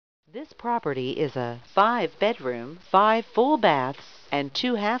This property is a 5-bedroom, 5 full baths, and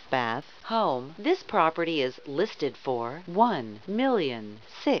 2 half-bath home. This property is listed for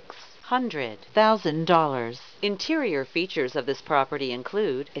 $1,600,000. Interior features of this property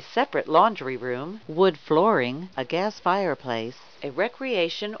include a separate laundry room, wood flooring, a gas fireplace, a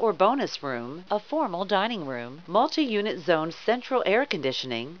recreation or bonus room, a formal dining room, multi-unit zone central air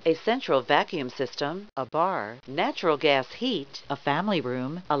conditioning, a central vacuum system, a bar, natural gas heat, a family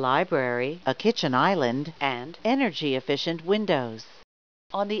room, a library, a kitchen island, and energy-efficient windows.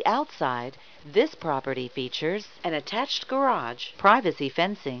 On the outside, this property features an attached garage, privacy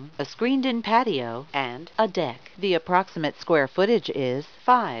fencing, a screened-in patio, and a deck. The approximate square footage is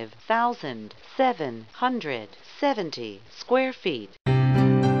 5,770 square feet.